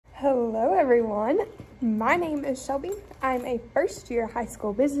Hello everyone, my name is Shelby. I'm a first-year high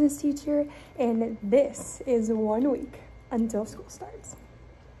school business teacher, and this is 1 week until school starts.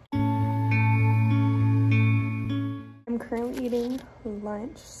 I'm currently eating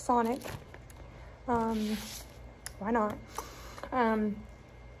lunch, Sonic. Why not?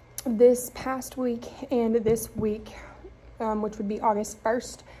 This past week and this week, which would be August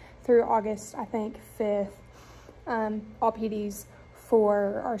 1st through August, I think, 5th, all PDs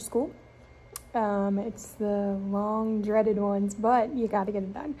for our school. It's the long dreaded ones, but you got to get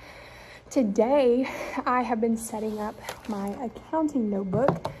it done. Today, I have been setting up my accounting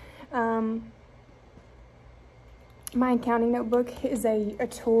notebook. My accounting notebook is a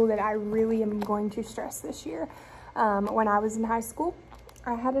tool that I really am going to stress this year. When I was in high school,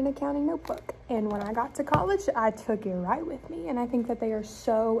 I had an accounting notebook, and when I got to college, I took it right with me, and I think that they are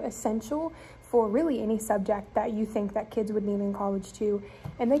so essential for really any subject that you think that kids would need in college too,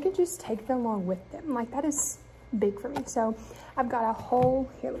 and they can just take them along with them. Like, that is big for me. So I've got a whole,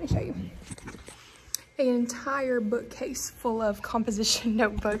 here, let me show you, an entire bookcase full of composition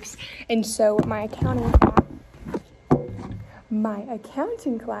notebooks. And so my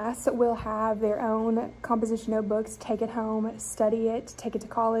accounting class will have their own composition notebooks. Take it home, study it, take it to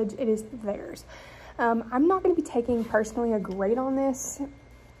college. It is theirs. I'm not going to be taking personally a grade on this.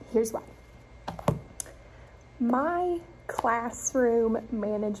 Here's why. My classroom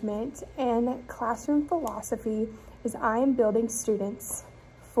management and classroom philosophy is I am building students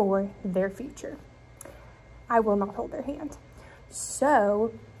for their future. I will not hold their hand.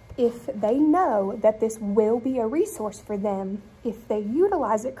 So if they know that this will be a resource for them, if they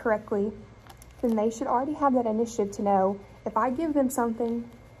utilize it correctly, then they should already have that initiative to know, if I give them something,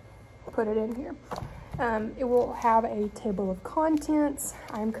 put it in here. It will have a table of contents.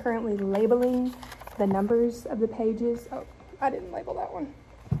 I'm currently labeling the numbers of the pages. Oh, I didn't label that one.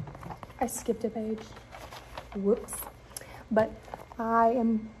 I skipped a page. Whoops. But I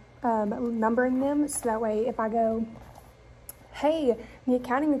am numbering them so that way if I go, hey, the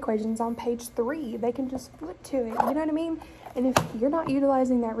accounting equation's on page 3, they can just flip to it, you know what I mean? And if you're not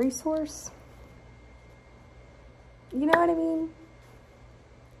utilizing that resource, you know what I mean?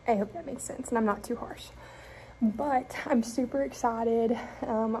 I hope that makes sense and I'm not too harsh. But I'm super excited.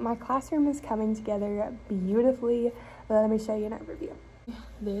 My classroom is coming together beautifully. Let me show you an overview.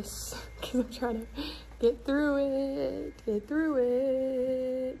 This, because I'm trying to get through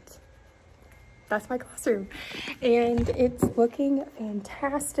it. That's my classroom. And it's looking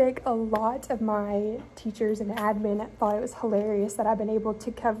fantastic. A lot of my teachers and admin thought it was hilarious that I've been able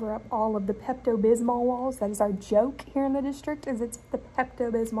to cover up all of the Pepto-Bismol walls. That is our joke here in the district, is it's the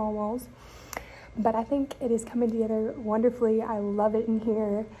Pepto-Bismol walls. But I think it is coming together wonderfully. I love it in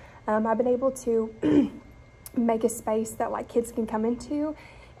here. I've been able to make a space that like kids can come into,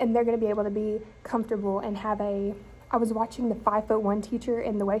 and they're gonna be able to be comfortable and have I was watching the 5'1" teacher,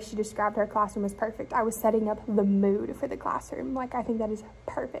 and the way she described her classroom was perfect. I was setting up the mood for the classroom. Like, I think that is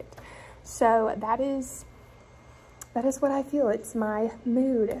perfect. So that is what I feel. It's my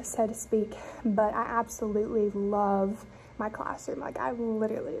mood, so to speak. But I absolutely love my classroom. Like, I'm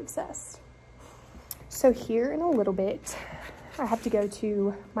literally obsessed. So here in a little bit, I have to go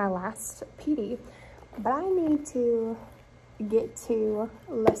to my last PD, but I need to get to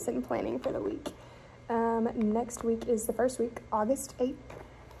lesson planning for the week. Next week is the first week, August 8th,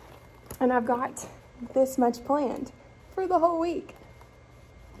 and I've got this much planned for the whole week.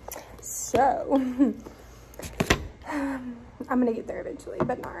 So, I'm gonna get there eventually,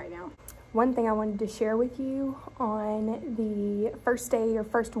 but not right now. One thing I wanted to share with you on the first day or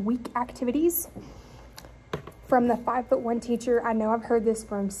first week activities from the 5'1" teacher. I know I've heard this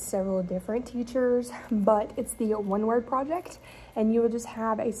from several different teachers, but it's the one-word project, and you will just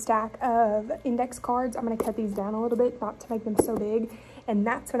have a stack of index cards. I'm going to cut these down a little bit, not to make them so big, and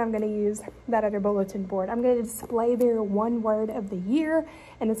that's what I'm going to use that other bulletin board. I'm going to display their one word of the year,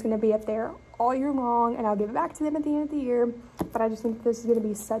 and it's going to be up there all year long, and I'll give it back to them at the end of the year. But I just think this is going to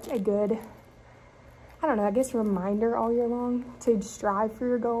be such a good, I don't know, I guess reminder all year long to strive for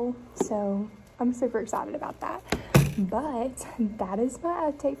your goal. So I'm super excited about that. But that is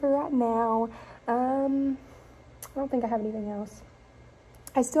my update for right now. I don't think I have anything else.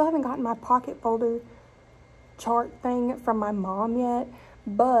 I still haven't gotten my pocket folder chart thing from my mom yet,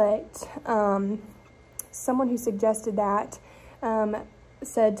 but someone who suggested that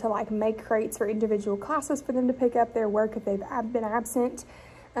said to like make crates for individual classes for them to pick up their work if they've been absent.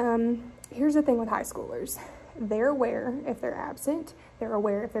 Here's the thing with high schoolers. They're aware if they're absent, they're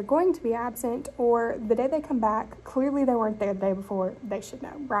aware if they're going to be absent, or the day they come back, clearly they weren't there the day before, they should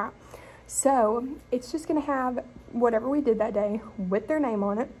know, right? So it's just gonna have whatever we did that day with their name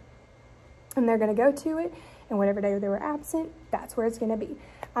on it. and they're going to go to it, and whatever day they were absent, that's where it's going to be.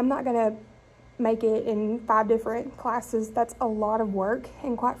 I'm not going to make it in 5 different classes. That's a lot of work,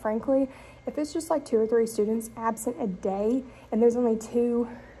 and quite frankly, if it's just like 2 or 3 students absent a day and there's only 2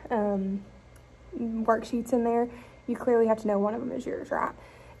 worksheets in there, you clearly have to know one of them is yours, right?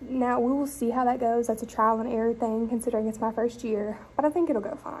 Now, we will see how that goes. That's a trial and error thing, considering it's my first year, but I think it'll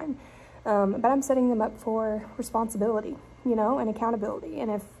go fine. But I'm setting them up for responsibility, you know, and accountability. And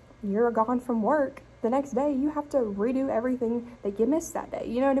if you're gone from work the next day, you have to redo everything that you missed that day.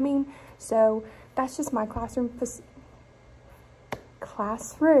 You know what I mean? So that's just my classroom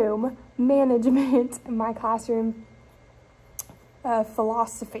management, my classroom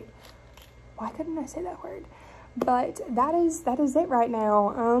philosophy. Why couldn't I say that word? But that is it right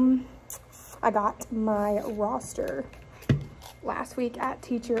now. I got my roster last week at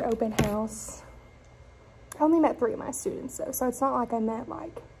teacher open house. I only met 3 of my students though, so it's not like I met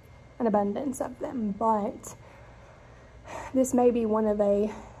like an abundance of them, but this may be one of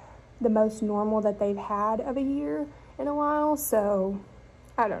the most normal that they've had of a year in a while, so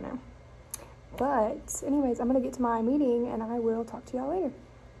I don't know. But anyways, I'm gonna get to my meeting and I will talk to y'all later.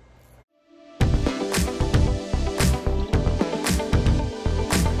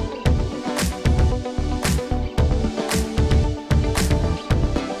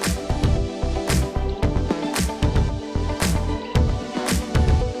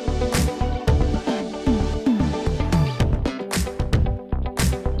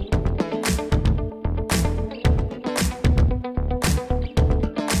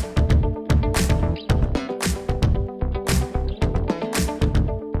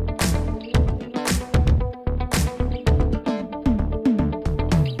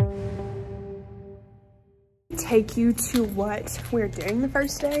 Take you to what we're doing the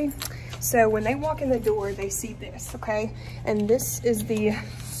first day. So when they walk in the door, they see this, okay? And this is the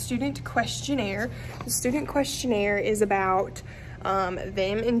student questionnaire. The student questionnaire is about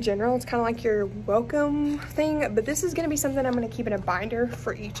them in general. It's kind of like your welcome thing, but this is going to be something I'm going to keep in a binder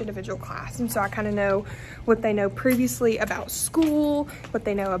for each individual class. And so I kind of know what they know previously about school, what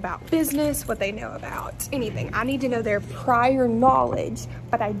they know about business, what they know about anything. I need to know their prior knowledge,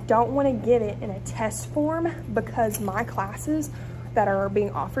 but I don't want to give it in a test form because my classes that are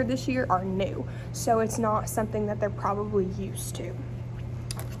being offered this year are new. So it's not something that they're probably used to.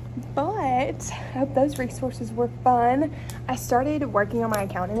 But I hope those resources were fun. I started working on my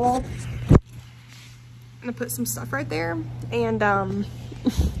accounting wall. I'm gonna put some stuff right there, and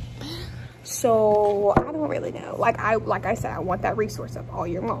so I don't really know. Like I said, I want that resource up all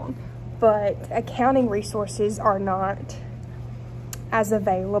year long, but accounting resources are not as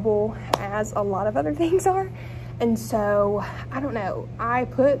available as a lot of other things are, and so I don't know. I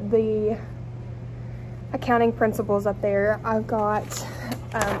put the accounting principles up there. I've got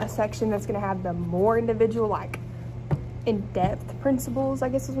a section that's going to have the more individual, like in-depth principles, I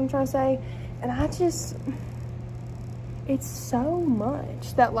guess is what I'm trying to say. And it's so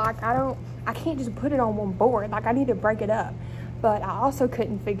much that like I can't just put it on one board. Like I need to break it up. But I also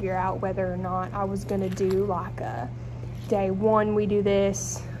couldn't figure out whether or not I was going to do like a day 1 we do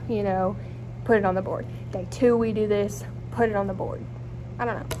this, you know, put it on the board. Day 2 we do this, put it on the board. I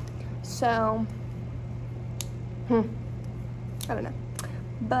don't know. So I don't know.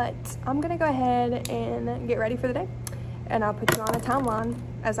 But I'm gonna go ahead and get ready for the day, and I'll put you on a timeline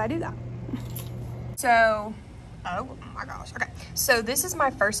as I do that. So, oh my gosh, okay. So this is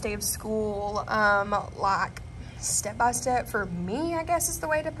my first day of school, like step by step for me, I guess is the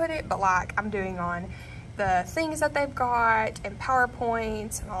way to put it, but like I'm doing on the things that they've got and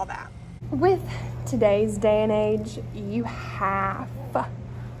PowerPoints and all that. With today's day and age, you have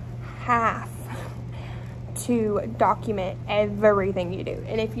to document everything you do,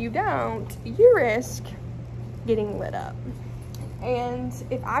 and if you don't, you risk getting lit up. And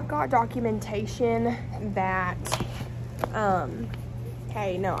if I've got documentation that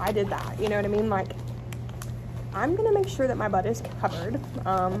hey, no, I did that, you know what I mean, like I'm gonna make sure that my butt is covered.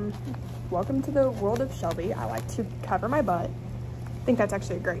 Welcome to the world of Shelby. I like to cover my butt. I think that's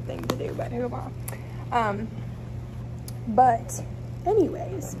actually a great thing to do, but who am I? But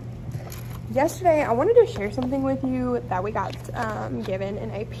anyways, yesterday, I wanted to share something with you that we got given in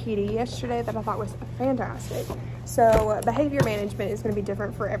a PD yesterday that I thought was fantastic. So behavior management is going to be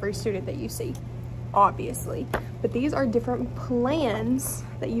different for every student that you see, obviously. But these are different plans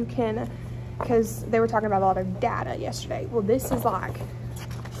that you can, because they were talking about a lot of data yesterday. Well, this is like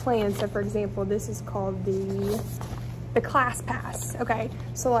plans. So for example, this is called the class pass, okay?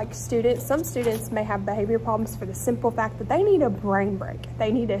 So like some students may have behavior problems for the simple fact that they need a brain break. They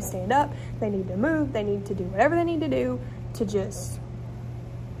need to stand up, they need to move, they need to do whatever they need to do to just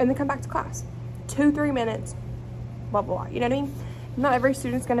and then come back to class. 2-3 minutes, blah, blah, blah. You know what I mean? Not every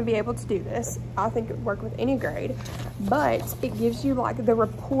student's gonna be able to do this. I think it would work with any grade, but it gives you like the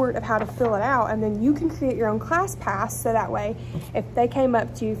report of how to fill it out, and then you can create your own class pass, so that way, if they came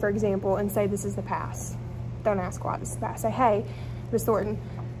up to you, for example, and say, this is the pass, don't ask why this is the pass. Say, hey, Miss Thornton,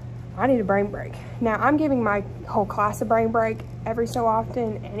 I need a brain break. Now, I'm giving my whole class a brain break every so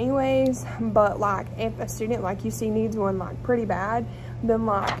often anyways, but like if a student like you see needs one like pretty bad, then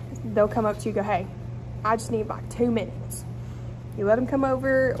like they'll come up to you and go, hey, I just need like 2 minutes. You let them come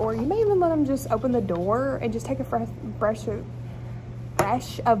over, or you may even let them just open the door and just take a fresh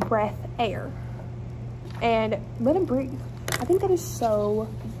of breath air and let them breathe. I think that is so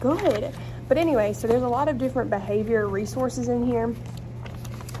good. But anyway, so there's a lot of different behavior resources in here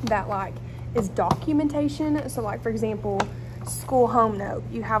that like is documentation. So like, for example, school home note,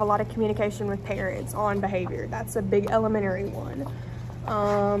 you have a lot of communication with parents on behavior. That's a big elementary one.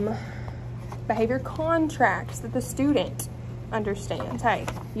 Behavior contracts that the student understands. Hey,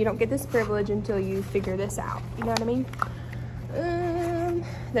 you don't get this privilege until you figure this out. You know what I mean?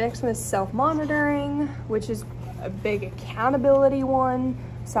 The next one is self-monitoring, which is a big accountability one.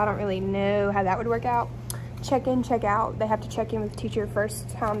 So I don't really know how that would work out. Check in, check out. They have to check in with the teacher first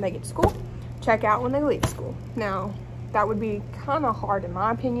time they get to school. Check out when they leave school. Now, that would be kind of hard in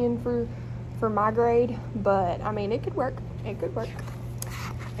my opinion for my grade, but I mean, it could work. It could work.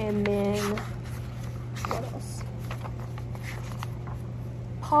 And then, what else?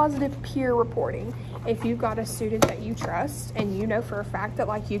 Positive peer reporting. If you've got a student that you trust and you know for a fact that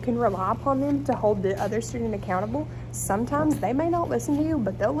like you can rely upon them to hold the other student accountable, sometimes they may not listen to you,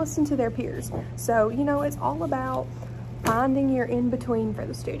 but they'll listen to their peers. So, you know, it's all about finding your in-between for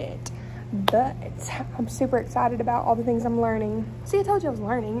the student. But I'm super excited about all the things I'm learning. See, I told you I was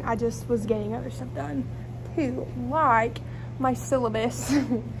learning. I just was getting other stuff done too, like my syllabus.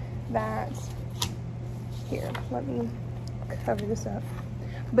 That, here, let me cover this up.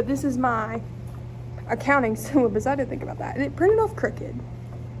 But this is my accounting syllabus. I didn't think about that. And it printed off crooked.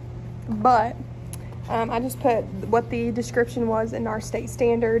 But I just put what the description was in our state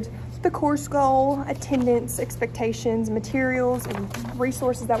standards, the course goal, attendance, expectations, materials, and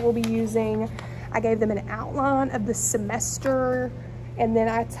resources that we'll be using. I gave them an outline of the semester, and then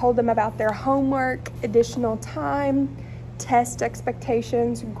I told them about their homework, additional time, test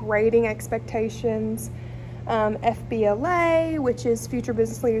expectations, grading expectations, FBLA, which is Future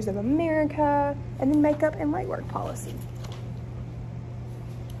Business Leaders of America, and then makeup and light work policy.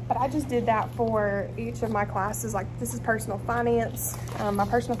 But I just did that for each of my classes. Like, this is personal finance. My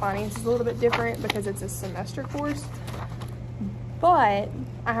personal finance is a little bit different because it's a semester course, but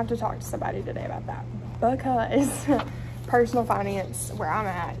I have to talk to somebody today about that, because personal finance, where I'm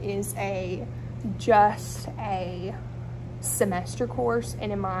at, is just a semester course,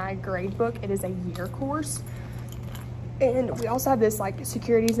 and in my grade book it is a year course. And we also have this like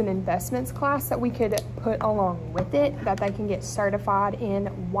securities and investments class that we could put along with it, that they can get certified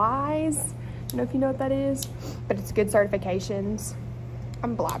in WISE. I don't know if you know what that is, but it's good certifications.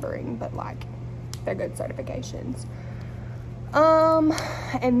 I'm blabbering, but like, they're good certifications.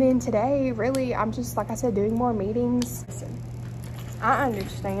 And then today, really, I'm just, like I said, doing more meetings. Listen, I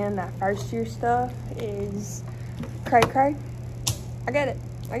understand that first year stuff is cray cray. I get it,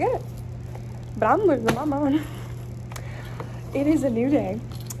 but I'm losing my mind. It is a new day.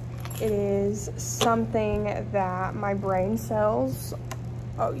 It is something that my brain cells,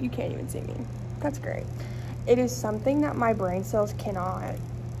 oh, you can't even see me. That's great. It is something that my brain cells cannot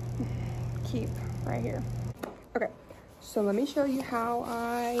keep right here. Okay, so let me show you how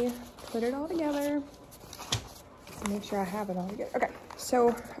I put it all together. Let's make sure I have it all together. Okay,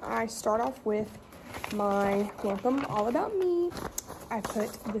 so I start off with my welcome, all about me. I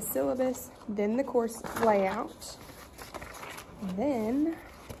put the syllabus, then the course layout, then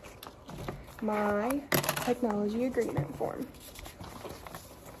my technology agreement form.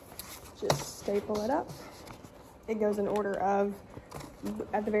 Just staple it up. It goes in order of,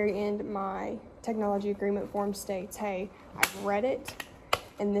 at the very end, my technology agreement form states, hey, I've read it,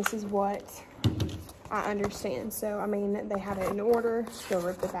 and this is what I understand. So, I mean, they had it in order. They'll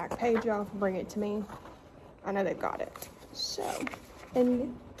rip the back page off, bring it to me. I know they've got it. So,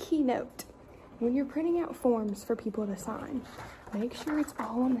 and keynote, when you're printing out forms for people to sign, make sure it's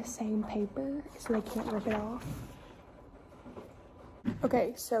all on the same paper so they can't rip it off.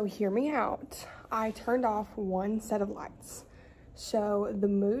 Okay, so hear me out. I turned off one set of lights. So the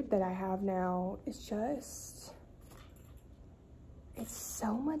mood that I have now is just, it's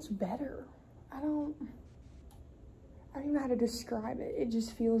so much better. I don't even know how to describe it. It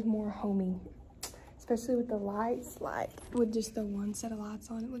just feels more homey. especially with the lights, like with just the one set of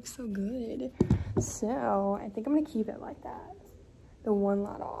lights on, it looks so good. So I think I'm gonna keep it like that, the one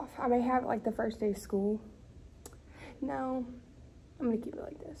light off. I may have it like the first day of school. No, I'm gonna keep it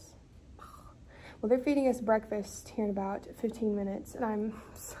like this. Well, they're feeding us breakfast here in about 15 minutes, and I'm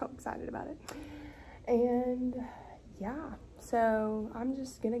so excited about it. And yeah, so I'm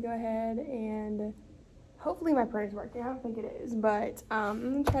just gonna go ahead and hopefully my printer's working. I don't think it is, but I'm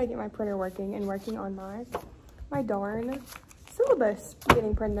gonna try to get my printer working and working on my darn syllabus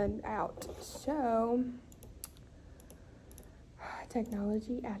getting printed out. So,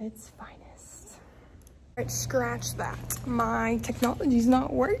 technology at its finest. All right, scratch that. My technology's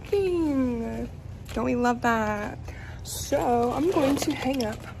not working. Don't we love that? So I'm going to hang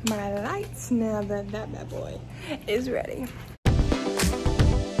up my lights now that that bad boy is ready.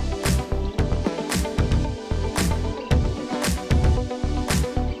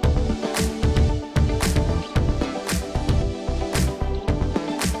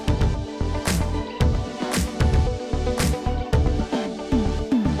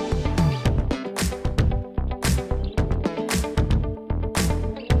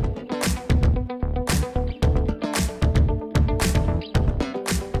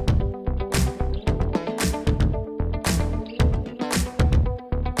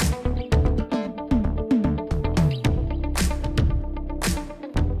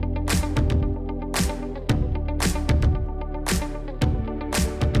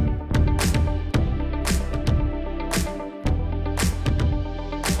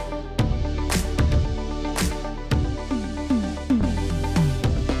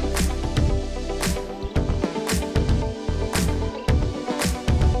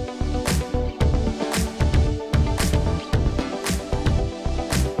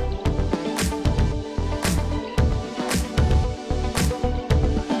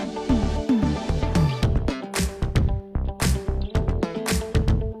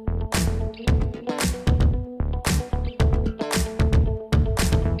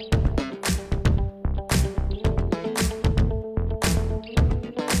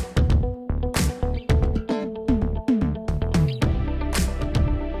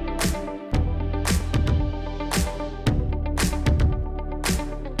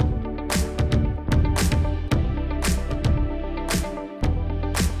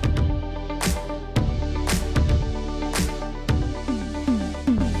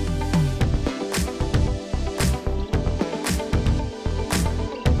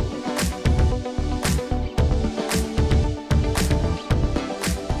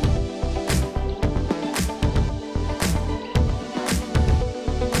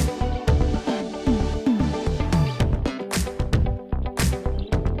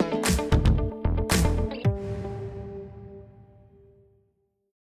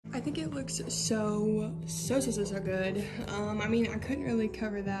 I think it looks so good. I mean, I couldn't really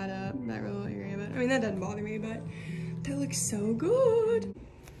cover that up, that little area, but I mean, that doesn't bother me, but that looks so good.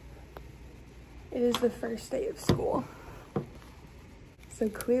 It is the first day of school. So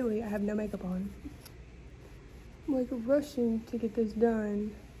clearly I have no makeup on. I'm like rushing to get this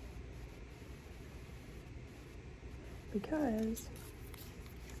done because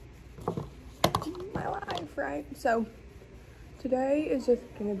my life, right? So today is just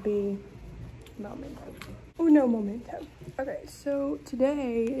gonna be memento. Oh no, memento. Okay, so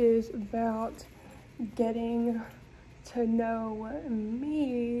today is about getting to know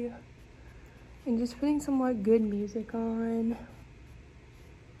me and just putting some like good music on,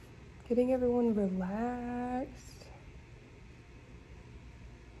 getting everyone relaxed,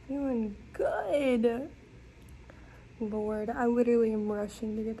 feeling good. Lord, I literally am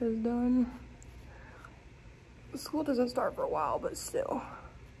rushing to get this done. School doesn't start for a while, but still.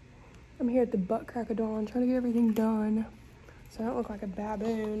 I'm here at the butt crack of dawn trying to get everything done so I don't look like a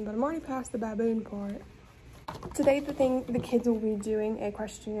baboon, but I'm already past the baboon part. Today, the kids will be doing a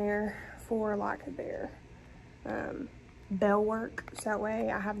questionnaire for like their bell work. So that way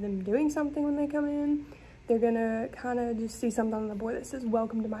I have them doing something when they come in. They're gonna kind of just see something on the board that says,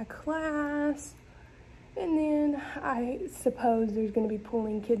 "Welcome to my class." And then I suppose there's gonna be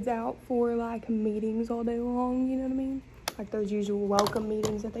pulling kids out for like meetings all day long, you know what I mean? Like those usual welcome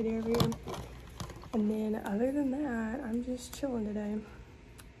meetings that they do every year. And then other than that, I'm just chilling today.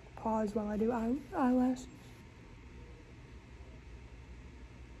 Pause while I do eyelashes.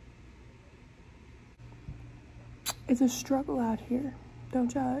 It's a struggle out here, don't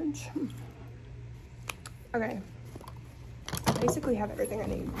judge. Okay, I basically have everything I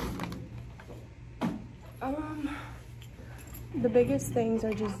need. The biggest things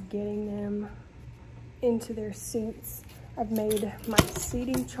are just getting them into their seats I've made my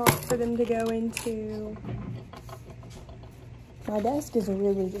seating chart for them to go into. My desk is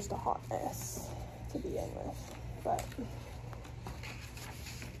really just a hot mess to begin with, but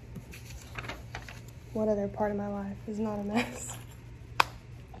what other part of my life is not a mess?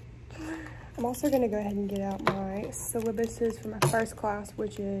 I'm also going to go ahead and get out my syllabuses for my first class,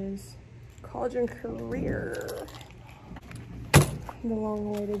 which is college and career. The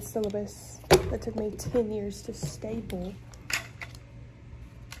long-awaited syllabus that took me 10 years to staple.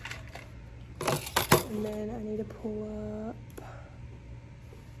 And then I need to pull up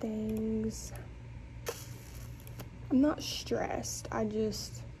things. I'm not stressed. I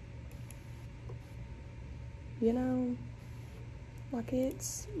just, you know, like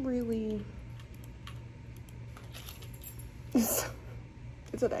it's really, it's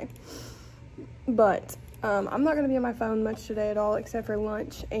a day. But I'm not going to be on my phone much today at all, except for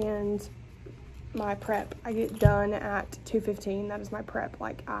lunch and my prep. I get done at 2:15. That is my prep.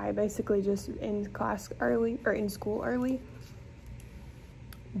 Like, I basically just in class early, or in school early.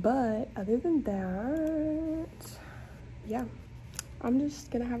 But other than that, yeah, I'm just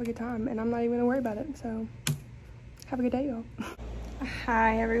going to have a good time, and I'm not even going to worry about it. So have a good day, y'all.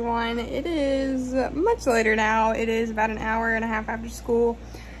 Hi, everyone. It is much later now. It is about an hour and a half after school.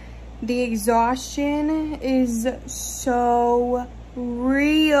 The exhaustion is so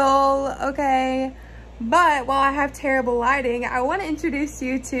real, okay? But while I have terrible lighting, I want to introduce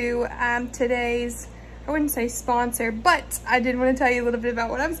you to today's, I wouldn't say sponsor, but I did want to tell you a little bit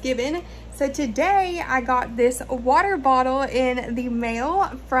about what I was given. So today I got this water bottle in the mail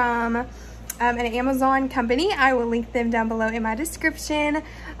from an Amazon company. I will link them down below in my description.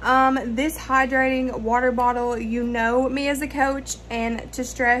 This hydrating water bottle, you know me as a coach, and to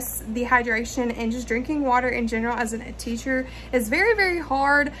stress the hydration and just drinking water in general as a teacher is very, very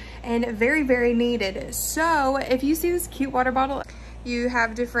hard and very, very needed. So if you see this cute water bottle, you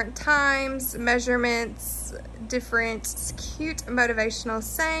have different times, measurements, different cute motivational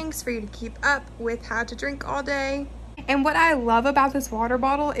sayings for you to keep up with how to drink all day. And what I love about this water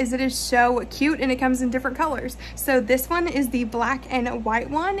bottle is it is so cute, and it comes in different colors. So this one is the black and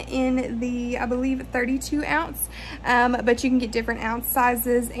white one in the, I believe, 32 ounce. But you can get different ounce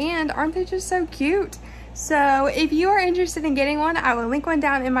sizes, and aren't they just so cute? So if you are interested in getting one, I will link one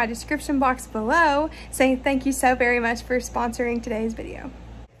down in my description box below, saying thank you so very much for sponsoring today's video.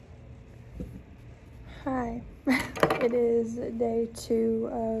 Hi, it is day 2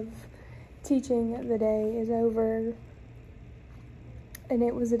 of teaching. The day is over, and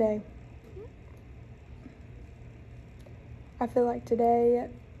it was a day. I feel like today,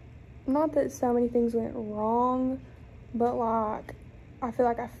 not that so many things went wrong, but like, I feel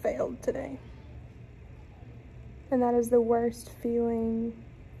like I failed today. And that is the worst feeling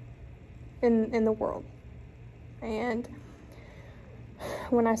in the world. And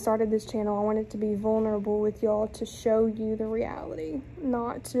when I started this channel, I wanted to be vulnerable with y'all to show you the reality,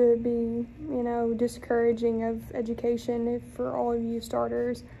 not to be, you know, discouraging of education for all of you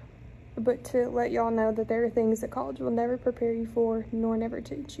starters, but to let y'all know that there are things that college will never prepare you for, nor never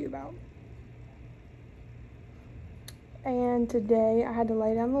teach you about. And today I had to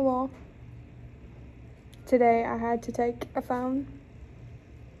lay down the law. Today I had to take a phone.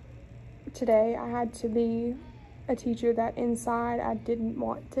 Today I had to be a teacher that inside I didn't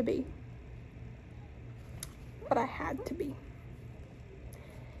want to be, but I had to be.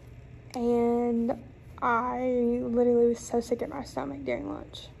 And I literally was so sick at my stomach during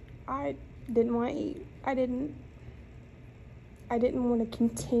lunch. I didn't want to eat. I didn't want to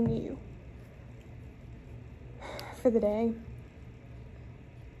continue for the day.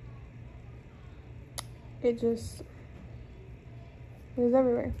 It was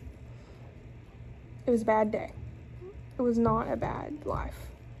everywhere. It was a bad day. It was not a bad life,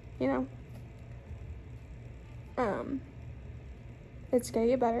 you know? It's gonna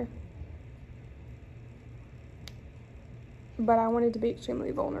get better. But I wanted to be extremely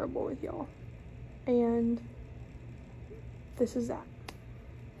vulnerable with y'all. And this is that.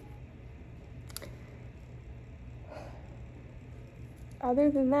 Other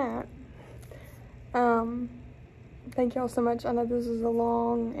than that, thank y'all so much. I know this is a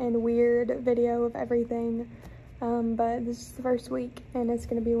long and weird video of everything, but this is the first week and it's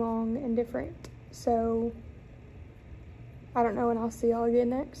gonna be long and different. So I don't know when I'll see y'all again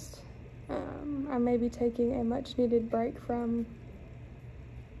next. I may be taking a much needed break from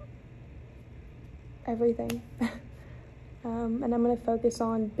everything. And I'm gonna focus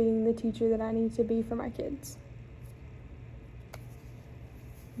on being the teacher that I need to be for my kids.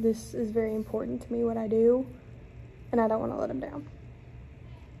 This is very important to me, what I do, and I don't want to let them down.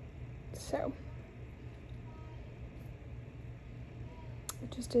 So,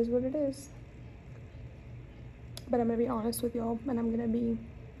 It just is what it is. But I'm gonna be honest with y'all, and I'm gonna be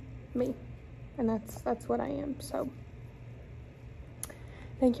me, and that's what I am. So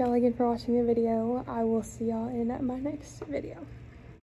thank y'all again for watching the video. I will see y'all in my next video.